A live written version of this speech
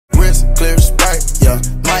clear Sprite, yeah.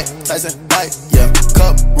 Mike Tyson white, yeah.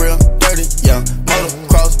 Cup real dirty, yeah.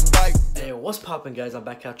 Motocross bike. Hey, what's poppin', guys? I'm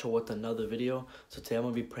back at you with another video. So today I'm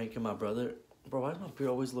gonna be pranking my brother. Bro, why does my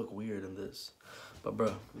beard always look weird in this? But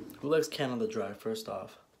bro, who likes Canada Dry? First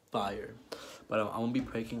off, fire. But I'm gonna be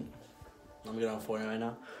pranking. I'm getting on Fortnite right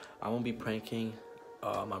now. I'm gonna be pranking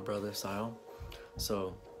my brother Sile.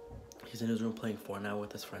 So he's in his room playing Fortnite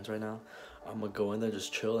with his friends right now. I'm gonna go in there,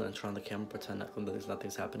 just chill and turn on the camera, pretend that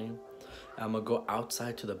nothing's happening. I'm gonna go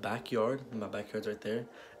outside to the backyard. My backyard's right there,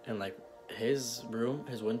 and like his room,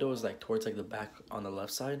 his window is like towards like the back on the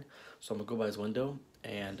left side. So I'm gonna go by his window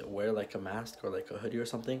and wear like a mask or like a hoodie or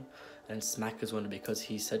something, and smack his window because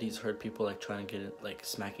he said he's heard people like trying to get it, like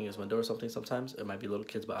smacking his window or something. Sometimes it might be little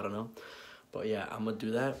kids, but I don't know. But yeah, I'm gonna do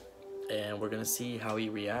that, and we're gonna see how he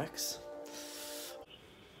reacts.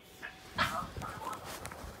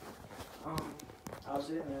 I was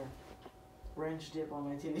sitting there, ranch dip on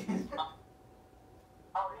my titties.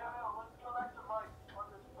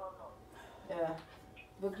 Yeah.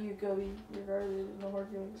 Look you, Kobe. You're garbage. No hard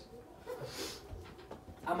feelings.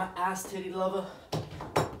 I'm an ass titty lover.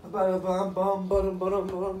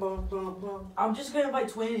 I'm just gonna invite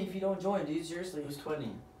 20 if you don't join, dude. Seriously. Who's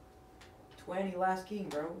 20? 20, last king,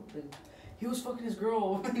 bro. He was fucking his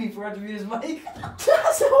girl when he forgot to mute his mic.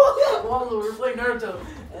 While we were playing Naruto,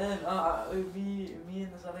 and me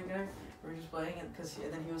and this other guy were just playing, and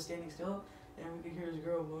then he was standing still, and we could hear his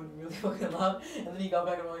girl moaning really fucking loud. And then he got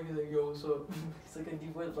back on, he's like, "Yo, what's up?" He's like a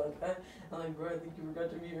deep voice like that. I'm like, "Bro, I think you forgot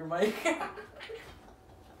to mute your mic."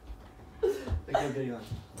 Okay, good on.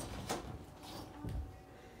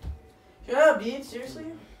 Shut up, dude. Seriously.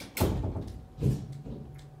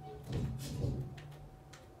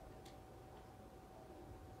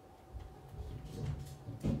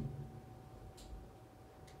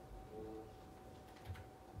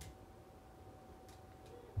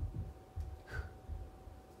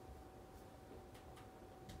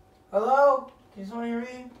 Hello? Can someone hear me?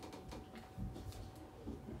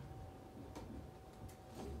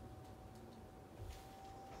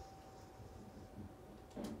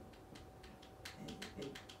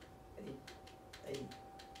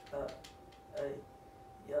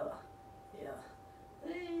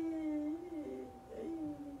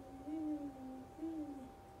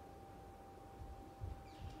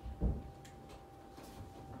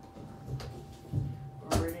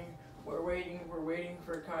 We're waiting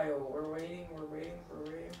for Kyle. We're waiting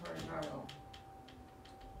for Kyle.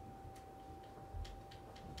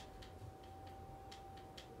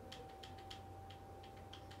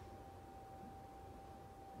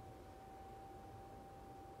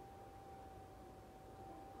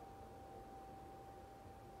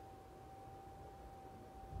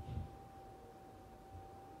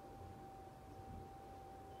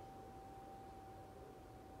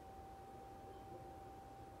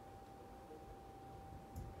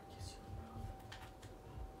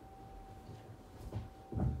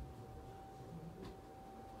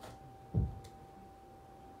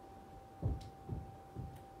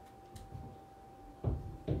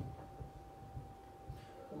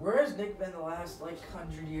 Where has Nick been the last, like,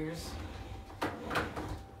 100 years?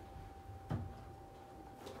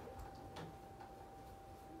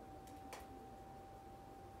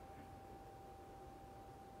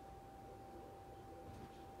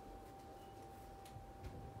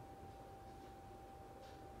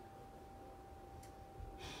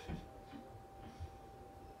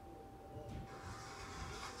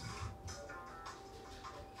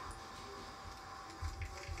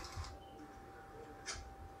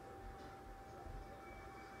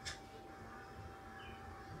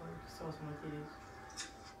 Sauce my titties.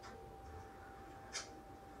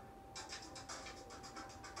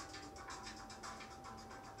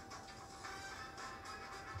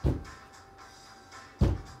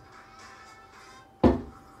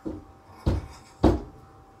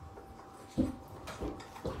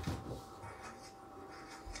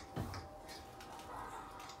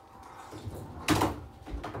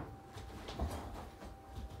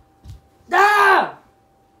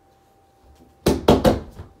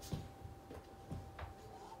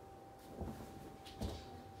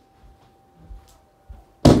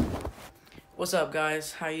 What's up,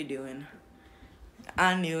 guys? How you doing?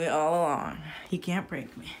 I knew it all along. He can't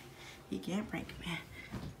prank me. He can't prank me.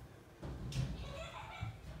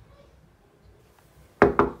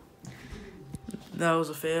 That was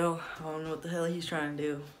a fail. I don't know what the hell he's trying to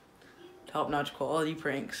do. Top-notch quality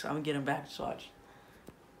pranks. I'm getting back to watch.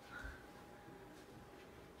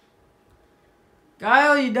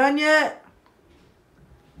 Kyle, you done yet?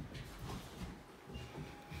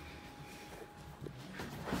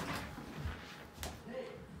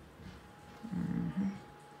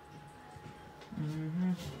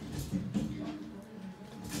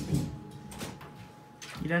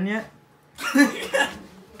 You done yet?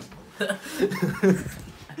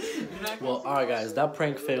 Well, alright guys, that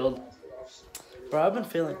prank failed. Bro, I've been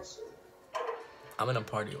feeling... I'm gonna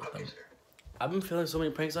party with him. I've been feeling so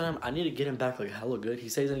many pranks on him. I need to get him back like hella good. He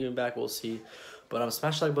says he's gonna get him back, we'll see. But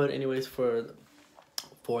smash the like button anyways for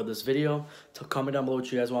this video. To comment down below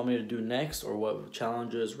what you guys want me to do next, or what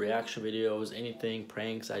challenges, reaction videos, anything,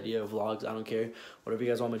 pranks, idea, vlogs, I don't care. Whatever you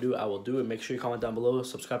guys want me to do, I will do it. Make sure you comment down below.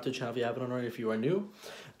 Subscribe to the channel if you haven't already. If you are new,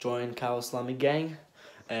 join Kyle Islamic Gang.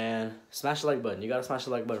 And smash the like button. You gotta smash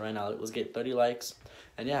the like button right now. Let's get 30 likes.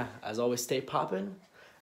 And yeah, as always, stay poppin'.